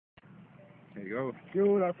There you go.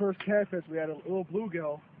 Dude, our first catfish, we had a little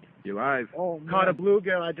bluegill. You live. Oh, man. Caught a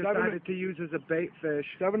bluegill. I decided to use as a bait fish.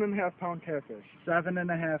 7.5 pound catfish.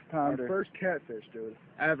 7.5 pounder. Our first catfish, dude.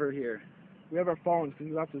 Ever here. We have our phones because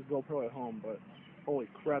we left his GoPro at home, but holy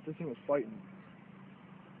crap, this thing was fighting.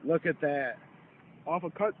 Look at that. Off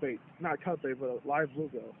a cut bait. Not cut bait, but a live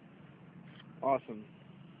bluegill. Awesome.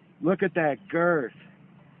 Look at that girth.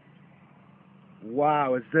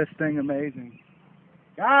 Wow, is this thing amazing.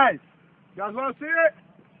 Guys! You guys want to see it?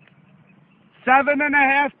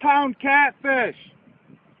 7.5 pound catfish.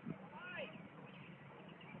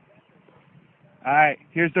 Alright,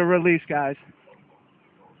 here's the release, guys.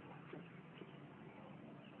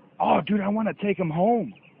 Oh, dude, I want to take him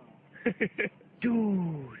home.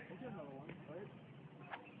 Dude.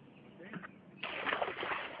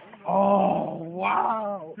 Oh,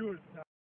 wow. Dude.